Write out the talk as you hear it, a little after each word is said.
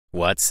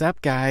What's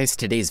up, guys?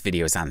 Today's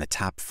video is on the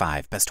top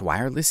 5 best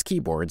wireless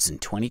keyboards in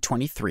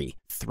 2023.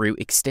 Through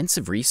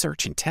extensive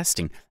research and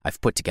testing,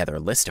 I've put together a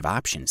list of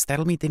options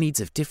that'll meet the needs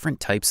of different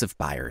types of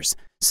buyers.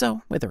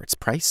 So, whether it's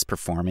price,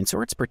 performance,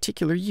 or its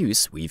particular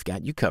use, we've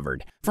got you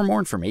covered. For more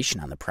information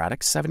on the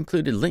products, I've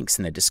included links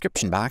in the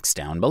description box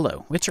down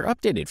below, which are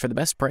updated for the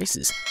best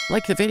prices.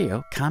 Like the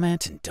video,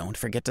 comment, and don't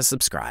forget to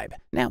subscribe.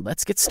 Now,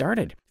 let's get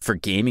started. For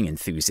gaming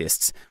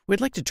enthusiasts, we'd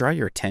like to draw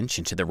your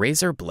attention to the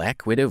Razer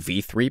BlackWidow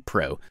V3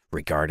 Pro,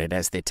 regarded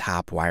as the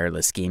top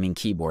wireless gaming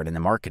keyboard in the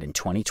market in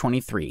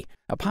 2023.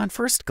 Upon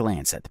first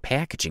glance at the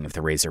packaging of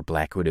the Razer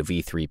BlackWidow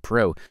V3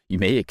 Pro, you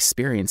may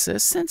experience a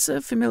sense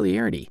of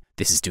familiarity.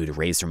 This is due to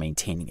Razer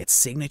maintaining its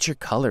signature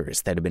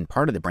colors that have been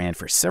part of the brand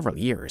for several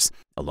years.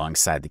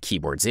 Alongside the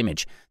keyboard's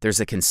image, there's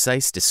a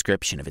concise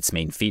description of its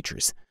main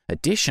features.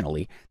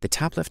 Additionally, the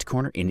top left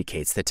corner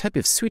indicates the type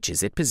of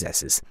switches it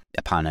possesses.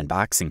 Upon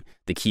unboxing,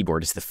 the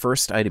keyboard is the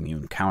first item you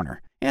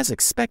encounter. As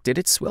expected,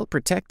 it's well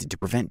protected to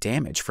prevent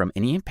damage from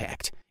any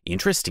impact.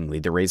 Interestingly,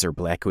 the Razer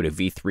BlackWidow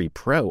V3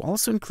 Pro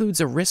also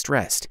includes a wrist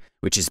rest,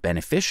 which is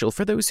beneficial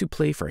for those who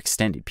play for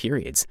extended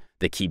periods.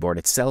 The keyboard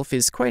itself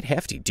is quite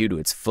hefty due to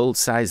its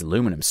full-size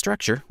aluminum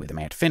structure with a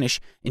matte finish,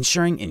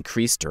 ensuring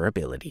increased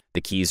durability. The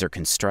keys are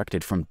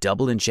constructed from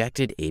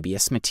double-injected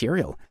ABS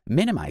material,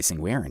 minimizing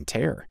wear and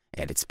tear.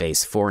 At its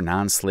base, 4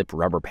 non-slip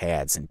rubber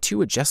pads and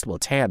 2 adjustable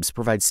tabs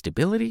provide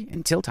stability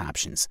and tilt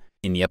options.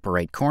 In the upper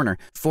right corner,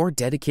 4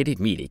 dedicated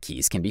media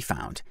keys can be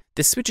found.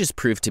 The switches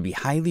prove to be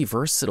highly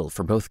versatile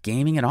for both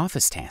gaming and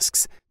office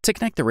tasks. To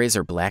connect the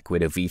Razer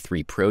BlackWidow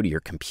V3 Pro to your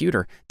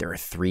computer, there are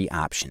 3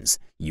 options: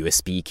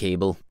 USB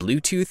cable,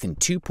 Bluetooth, and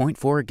 2.4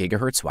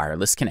 GHz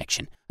wireless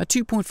connection. A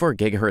 2.4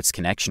 GHz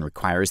connection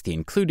requires the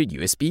included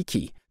USB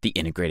key. The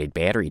integrated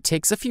battery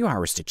takes a few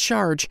hours to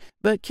charge,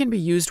 but can be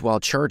used while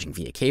charging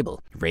via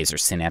cable. Razer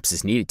Synapse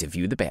is needed to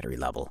view the battery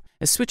level.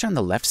 A switch on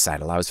the left side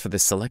allows for the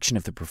selection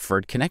of the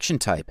preferred connection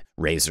type.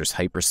 Razer's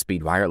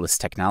hyperspeed wireless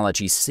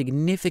technology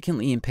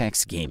significantly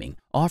impacts gaming,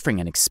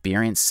 offering an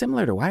experience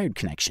similar to wired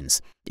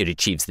connections. It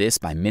achieves this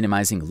by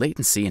minimizing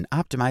latency and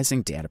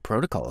optimizing data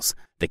protocols.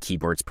 The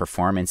keyboard's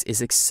performance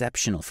is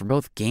exceptional for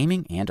both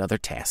gaming and other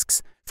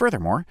tasks.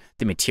 Furthermore,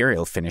 the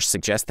material finish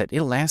suggests that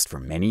it'll last for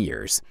many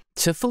years.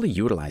 To fully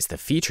utilize the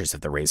features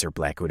of the Razer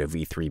BlackWidow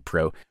V3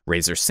 Pro,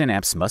 Razer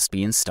Synapse must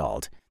be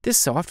installed. This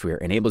software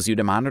enables you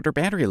to monitor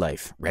battery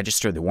life,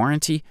 register the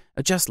warranty,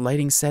 adjust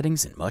lighting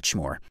settings, and much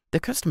more. The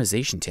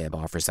Customization tab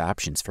offers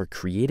options for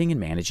creating and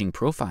managing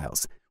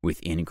profiles. With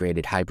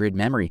integrated hybrid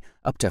memory,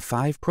 up to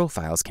 5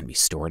 profiles can be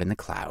stored in the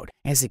cloud.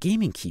 As a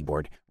gaming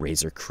keyboard,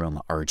 Razer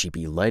Chroma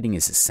RGB lighting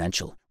is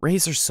essential.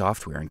 Razer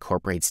software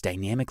incorporates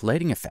dynamic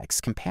lighting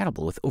effects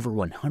compatible with over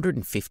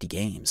 150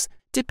 games.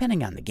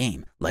 Depending on the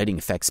game, lighting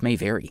effects may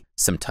vary.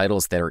 Some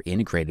titles that are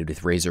integrated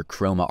with Razer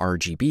Chroma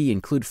RGB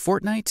include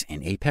Fortnite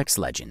and Apex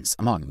Legends,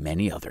 among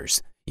many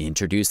others.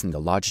 Introducing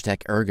the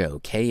Logitech Ergo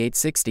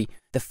K860,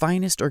 the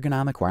finest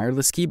ergonomic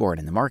wireless keyboard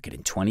in the market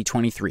in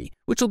 2023,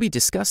 which we'll be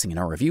discussing in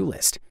our review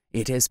list.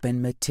 It has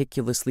been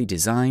meticulously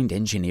designed,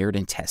 engineered,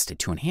 and tested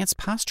to enhance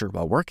posture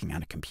while working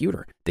on a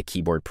computer. The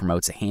keyboard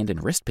promotes a hand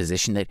and wrist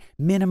position that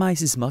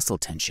minimizes muscle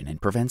tension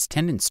and prevents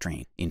tendon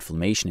strain,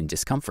 inflammation, and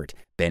discomfort,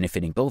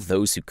 benefiting both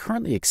those who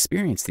currently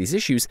experience these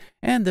issues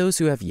and those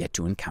who have yet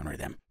to encounter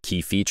them.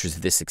 Key features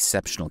of this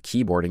exceptional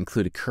keyboard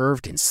include a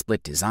curved and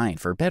split design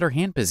for better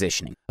hand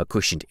positioning, a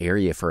cushioned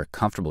area for a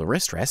comfortable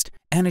wrist rest,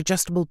 an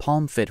adjustable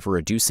palm fit for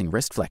reducing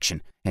wrist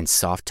flexion, and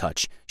soft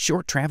touch,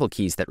 short travel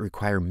keys that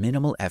require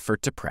minimal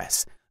effort to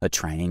press. A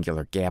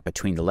triangular gap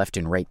between the left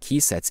and right key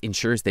sets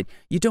ensures that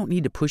you don't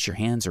need to push your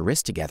hands or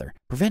wrists together,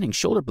 preventing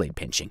shoulder blade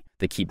pinching.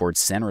 The keyboard's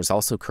center is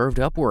also curved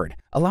upward,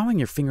 allowing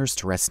your fingers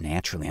to rest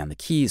naturally on the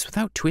keys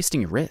without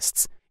twisting your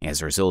wrists.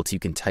 As a result, you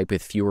can type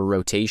with fewer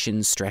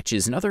rotations,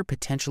 stretches, and other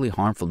potentially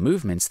harmful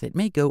movements that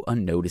may go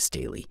unnoticed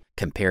daily.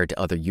 Compared to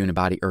other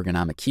unibody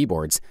ergonomic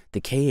keyboards,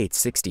 the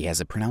K860 has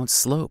a pronounced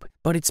slope,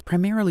 but it's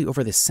primarily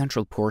over the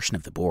central portion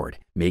of the board,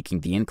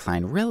 making the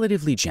incline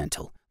relatively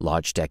gentle.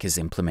 Logitech has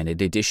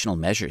implemented additional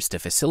measures to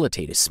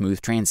facilitate a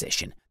smooth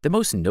transition. The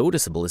most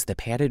noticeable is the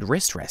padded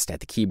wrist rest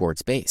at the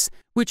keyboard's base,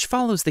 which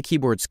follows the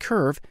keyboard's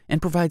curve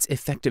and provides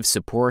effective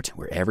support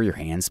wherever your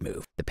hands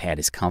move. The pad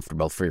is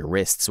comfortable for your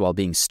wrists while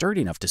being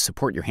sturdy enough to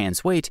support your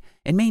hand's weight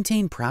and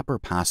maintain proper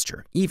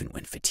posture, even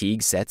when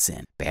fatigue sets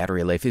in.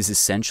 Battery life is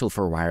essential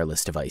for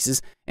wireless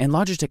devices, and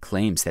Logitech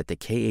claims that the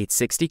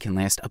K860 can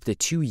last up to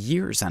 2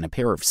 years on a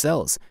pair of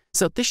cells,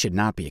 so this should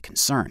not be a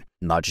concern.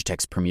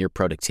 Logitech's premier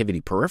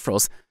productivity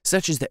peripherals,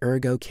 such as the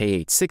Ergo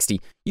K860,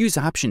 use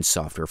Options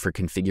software for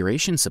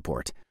configuration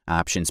support.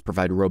 Options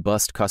provide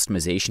robust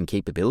customization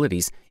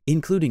capabilities,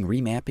 including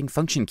remapping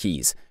function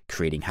keys,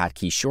 creating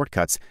hotkey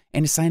shortcuts,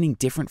 and assigning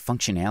different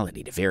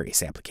functionality to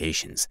various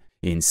applications.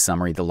 In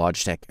summary, the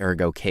Logitech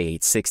Ergo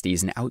K860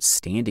 is an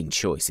outstanding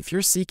choice if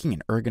you're seeking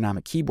an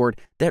ergonomic keyboard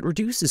that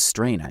reduces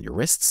strain on your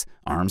wrists,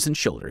 arms, and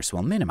shoulders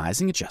while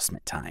minimizing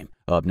adjustment time.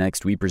 Up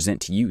next, we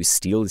present to you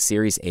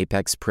SteelSeries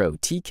Apex Pro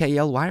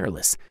TKL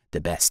Wireless, the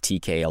best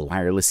TKL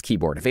wireless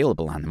keyboard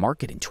available on the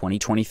market in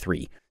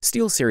 2023.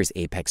 SteelSeries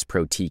Apex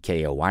Pro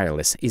TKL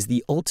Wireless is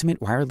the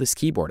ultimate wireless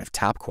keyboard of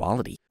top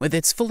quality. With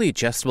its fully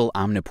adjustable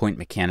OmniPoint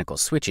mechanical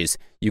switches,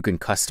 you can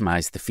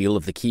customize the feel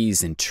of the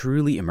keys in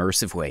truly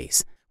immersive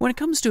ways. When it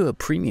comes to a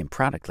premium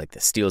product like the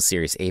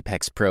SteelSeries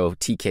Apex Pro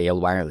TKL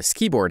wireless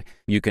keyboard,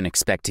 you can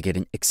expect to get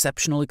an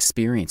exceptional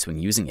experience when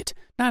using it,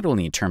 not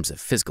only in terms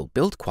of physical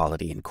build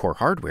quality and core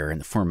hardware in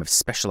the form of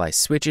specialized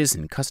switches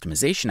and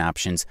customization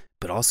options,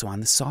 but also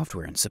on the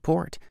software and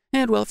support.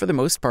 And well, for the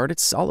most part,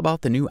 it's all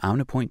about the new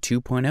OmniPoint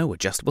 2.0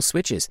 adjustable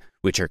switches,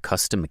 which are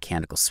custom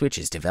mechanical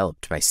switches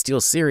developed by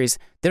SteelSeries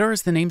that are,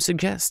 as the name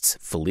suggests,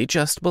 fully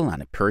adjustable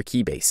on a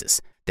per-key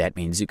basis. That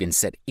means you can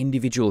set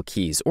individual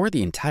keys or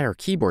the entire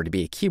keyboard to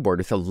be a keyboard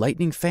with a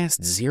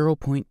lightning-fast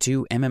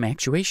 0.2 mm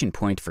actuation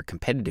point for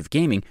competitive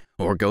gaming,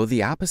 or go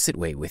the opposite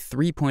way with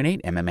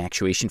 3.8 mm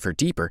actuation for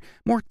deeper,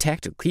 more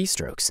tactile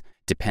keystrokes.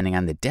 Depending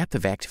on the depth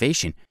of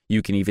activation,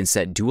 you can even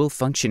set dual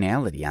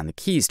functionality on the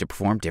keys to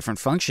perform different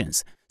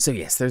functions. So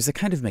yes, there's a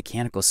kind of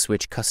mechanical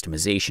switch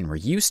customization we're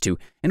used to,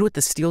 and what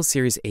the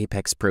SteelSeries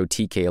Apex Pro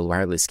TKL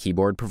wireless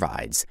keyboard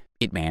provides.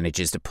 It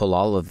manages to pull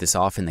all of this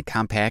off in the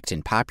compact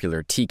and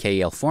popular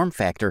TKL form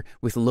factor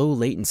with low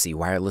latency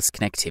wireless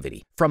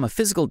connectivity. From a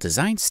physical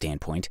design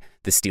standpoint,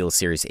 the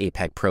SteelSeries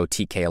Apex Pro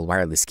TKL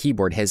wireless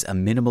keyboard has a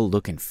minimal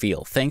look and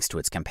feel thanks to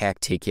its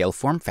compact TKL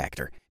form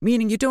factor,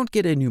 meaning you don't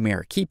get a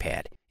numeric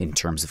keypad. In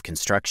terms of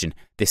construction,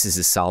 this is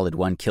a solid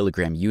 1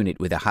 kilogram unit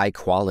with a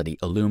high-quality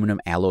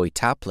aluminum alloy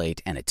top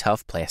plate and a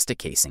tough plastic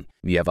casing.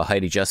 You have a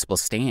height-adjustable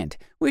stand,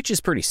 which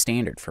is pretty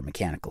standard for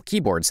mechanical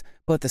keyboards,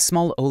 but the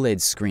small OLED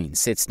screen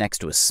sits next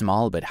to a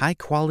small but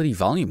high-quality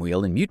volume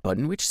wheel and mute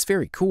button, which is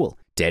very cool.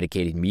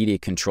 Dedicated media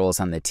controls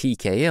on the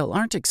TKL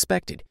aren't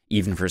expected,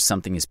 even for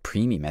something as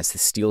premium as the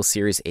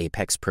SteelSeries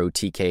Apex Pro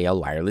TKL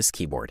wireless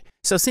keyboard.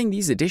 So seeing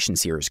these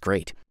additions here is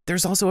great.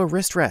 There's also a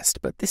wrist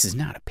rest, but this is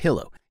not a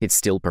pillow. It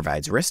still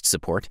provides wrist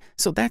support,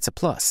 so that's a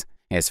plus.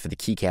 As for the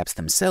keycaps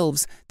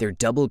themselves, they're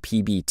double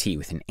PBT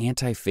with an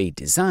anti-fade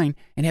design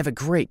and have a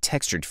great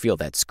textured feel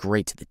that's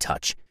great to the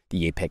touch.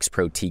 The Apex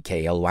Pro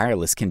TKL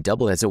wireless can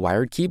double as a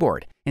wired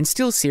keyboard, and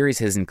SteelSeries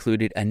has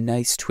included a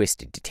nice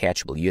twisted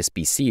detachable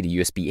USB-C to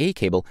USB-A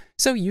cable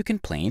so you can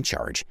play and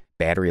charge.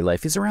 Battery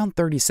life is around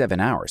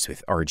 37 hours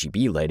with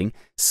RGB lighting,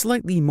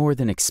 slightly more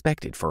than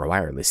expected for a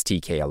wireless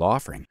TKL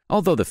offering.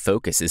 Although the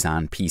focus is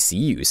on PC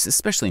use,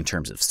 especially in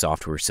terms of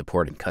software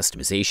support and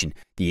customization,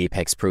 the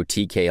Apex Pro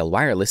TKL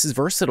wireless is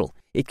versatile.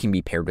 It can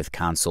be paired with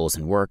consoles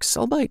and works,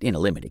 albeit in a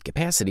limited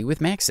capacity with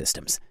Mac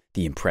systems.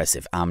 The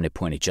impressive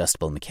OmniPoint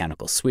adjustable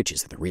mechanical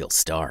switches are the real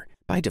star.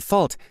 By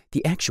default,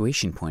 the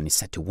actuation point is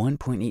set to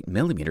 1.8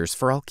 millimeters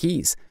for all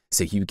keys,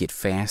 so you get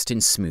fast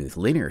and smooth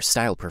linear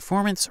style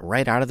performance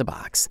right out of the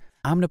box.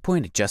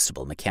 OmniPoint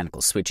adjustable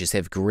mechanical switches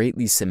have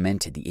greatly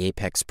cemented the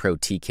Apex Pro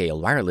TKL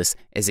wireless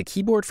as a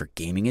keyboard for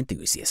gaming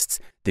enthusiasts.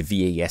 The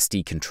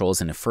VASD controls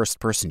in a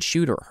first-person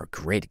shooter are a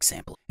great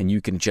example, and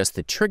you can adjust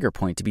the trigger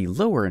point to be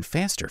lower and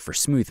faster for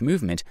smooth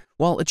movement,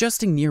 while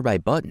adjusting nearby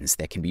buttons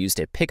that can be used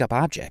to pick up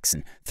objects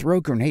and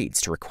throw grenades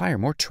to require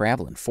more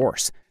travel and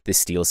force. The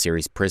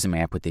SteelSeries Prism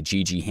app with the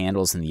GG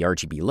handles and the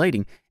RGB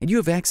lighting, and you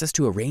have access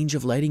to a range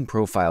of lighting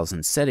profiles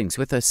and settings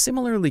with a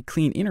similarly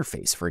clean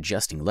interface for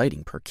adjusting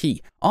lighting per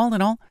key. All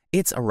in all,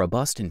 it's a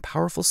robust and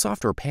powerful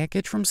software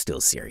package from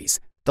SteelSeries.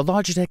 The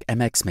Logitech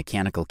MX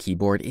mechanical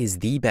keyboard is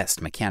the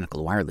best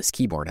mechanical wireless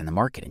keyboard on the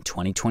market in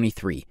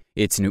 2023.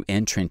 It's a new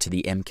entrant to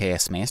the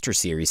MKS Master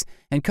Series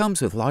and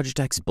comes with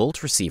Logitech's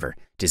Bolt receiver,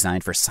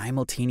 designed for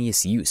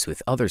simultaneous use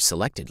with other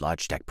selected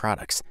Logitech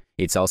products.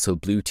 It's also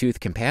Bluetooth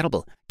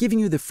compatible, giving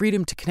you the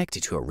freedom to connect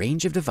it to a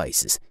range of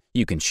devices.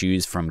 You can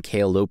choose from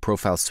Kale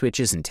low-profile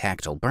switches in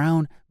tactile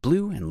brown,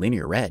 blue, and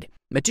linear red.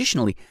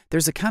 Additionally,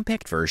 there's a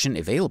compact version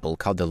available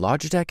called the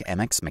Logitech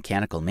MX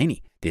Mechanical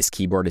Mini. This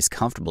keyboard is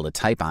comfortable to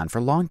type on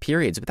for long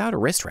periods without a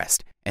wrist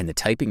rest, and the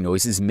typing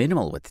noise is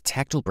minimal with the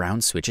tactile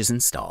brown switches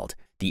installed.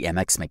 The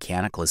MX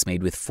Mechanical is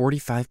made with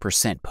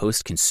 45%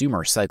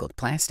 post-consumer recycled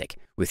plastic,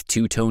 with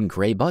two-tone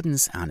gray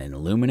buttons on an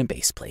aluminum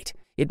baseplate.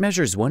 It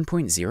measures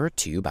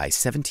 1.02 by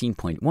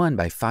 17.1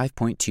 by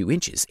 5.2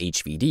 inches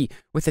HVD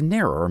with a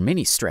narrower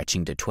mini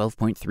stretching to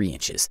 12.3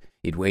 inches.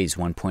 It weighs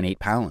 1.8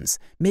 pounds,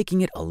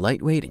 making it a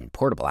lightweight and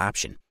portable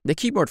option. The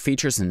keyboard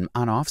features an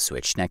on-off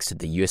switch next to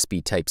the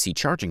USB Type-C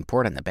charging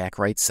port on the back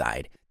right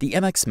side. The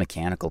MX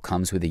Mechanical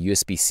comes with a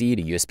USB-C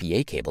to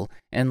USB-A cable,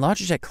 and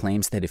Logitech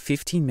claims that a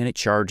 15-minute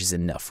charge is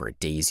enough for a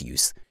day's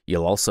use.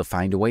 You'll also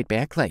find a white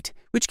backlight,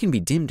 which can be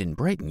dimmed and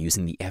brightened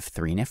using the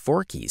F3 and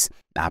F4 keys.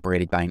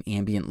 Operated by an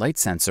ambient light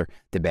sensor,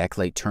 the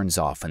backlight turns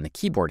off when the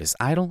keyboard is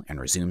idle and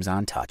resumes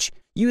on touch.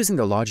 Using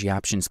the Logi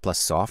Options Plus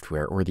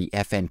software or the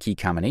FN key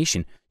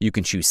combination, you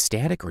can choose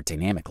static or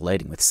dynamic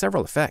lighting with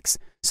several effects,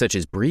 such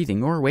as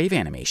breathing or wave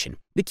animation.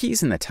 The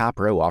keys in the top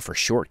row offer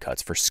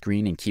shortcuts for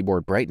screen and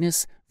keyboard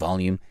brightness,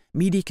 volume,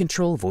 media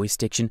control, voice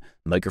diction,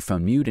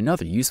 microphone mute, and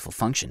other useful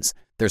functions.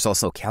 There's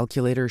also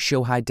calculator,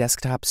 show high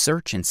desktop,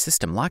 search, and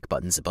system lock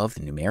buttons above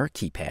the numeric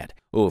keypad.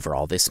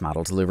 Overall, this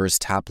model delivers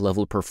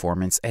top-level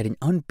performance at an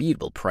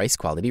unbeatable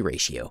price-quality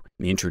ratio,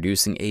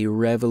 introducing a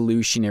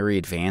revolutionary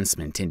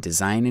advancement in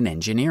design and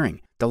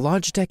engineering. The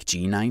Logitech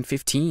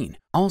G915,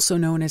 also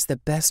known as the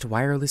best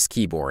wireless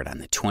keyboard on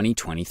the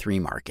 2023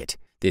 market.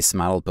 This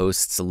model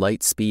boasts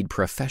Lightspeed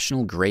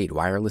professional-grade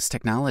wireless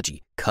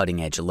technology,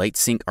 cutting-edge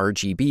LightSync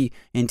RGB,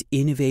 and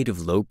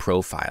innovative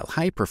low-profile,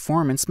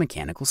 high-performance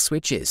mechanical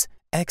switches.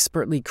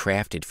 Expertly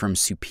crafted from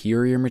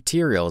superior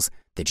materials,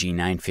 the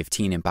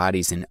G915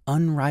 embodies an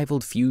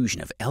unrivaled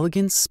fusion of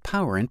elegance,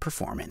 power, and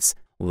performance.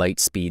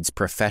 Lightspeed's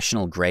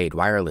professional-grade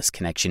wireless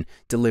connection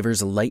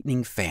delivers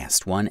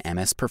lightning-fast 1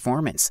 ms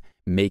performance,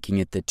 making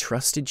it the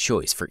trusted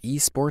choice for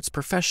esports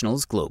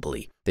professionals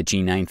globally. The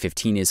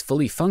G915 is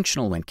fully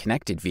functional when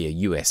connected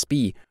via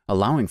USB,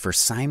 allowing for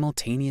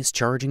simultaneous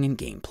charging and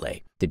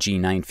gameplay. The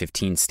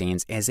G915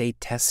 stands as a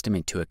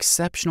testament to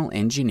exceptional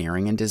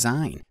engineering and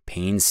design.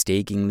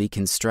 Painstakingly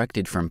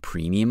constructed from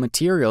premium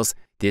materials,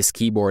 this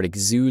keyboard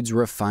exudes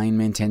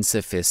refinement and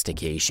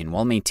sophistication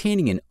while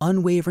maintaining an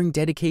unwavering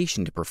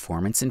dedication to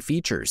performance and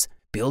features.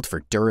 Built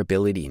for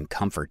durability and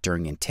comfort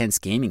during intense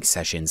gaming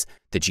sessions,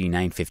 the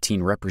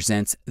G915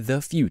 represents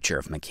the future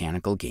of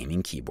mechanical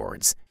gaming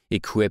keyboards.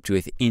 Equipped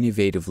with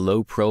innovative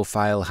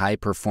low-profile,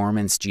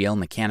 high-performance GL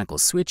mechanical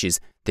switches,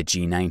 the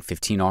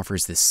G915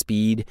 offers the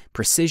speed,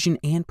 precision,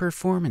 and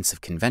performance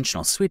of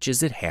conventional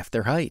switches at half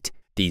their height.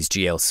 These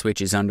GL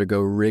switches undergo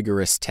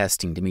rigorous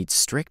testing to meet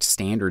strict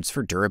standards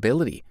for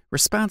durability,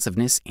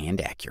 responsiveness,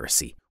 and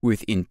accuracy.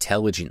 With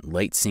intelligent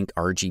LightSync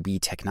RGB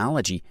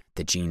technology,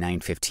 the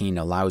G915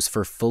 allows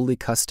for fully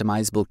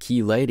customizable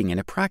key lighting in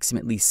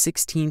approximately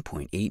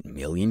 16.8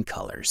 million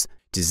colors.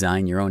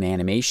 Design your own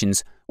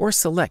animations or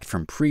select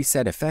from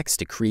preset effects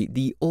to create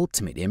the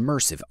ultimate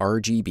immersive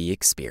RGB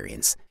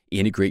experience.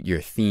 Integrate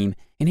your theme,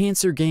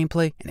 enhance your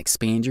gameplay, and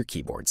expand your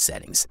keyboard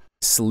settings.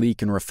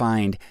 Sleek and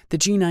refined, the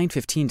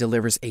G915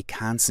 delivers a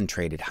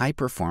concentrated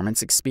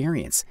high-performance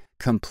experience,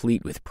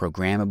 complete with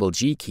programmable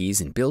G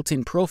keys and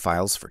built-in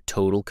profiles for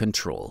total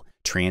control.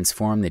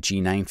 Transform the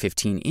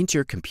G915 into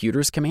your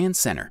computer's command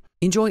center.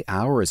 Enjoy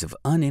hours of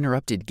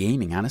uninterrupted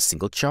gaming on a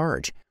single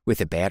charge, with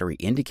a battery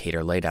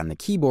indicator light on the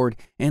keyboard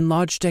and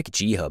Logitech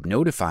G Hub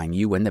notifying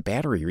you when the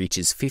battery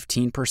reaches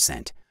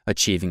 15%.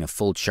 Achieving a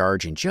full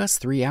charge in just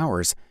 3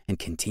 hours, and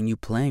continue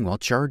playing while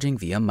charging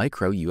via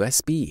micro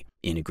USB.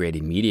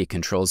 Integrated media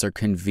controls are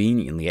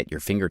conveniently at your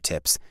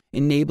fingertips,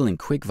 enabling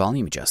quick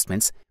volume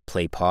adjustments,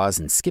 play, pause,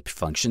 and skip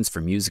functions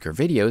for music or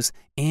videos,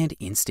 and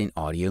instant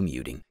audio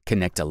muting.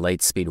 Connect to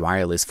Lightspeed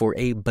Wireless for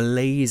a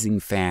blazing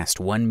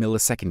fast 1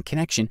 millisecond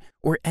connection,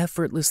 or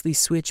effortlessly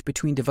switch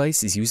between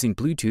devices using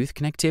Bluetooth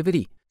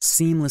connectivity.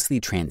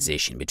 Seamlessly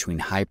transition between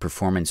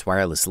high-performance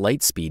wireless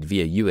Lightspeed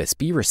via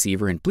USB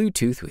receiver and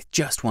Bluetooth with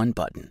just one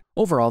button.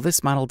 Overall,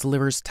 this model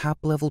delivers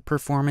top-level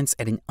performance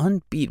at an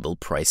unbeatable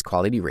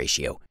price-quality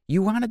ratio.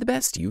 You wanted the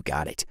best, you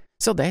got it.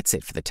 So that's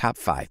it for the top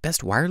 5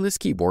 best wireless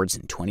keyboards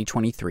in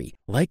 2023.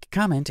 Like,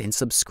 comment, and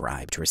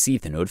subscribe to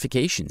receive the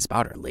notifications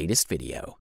about our latest video.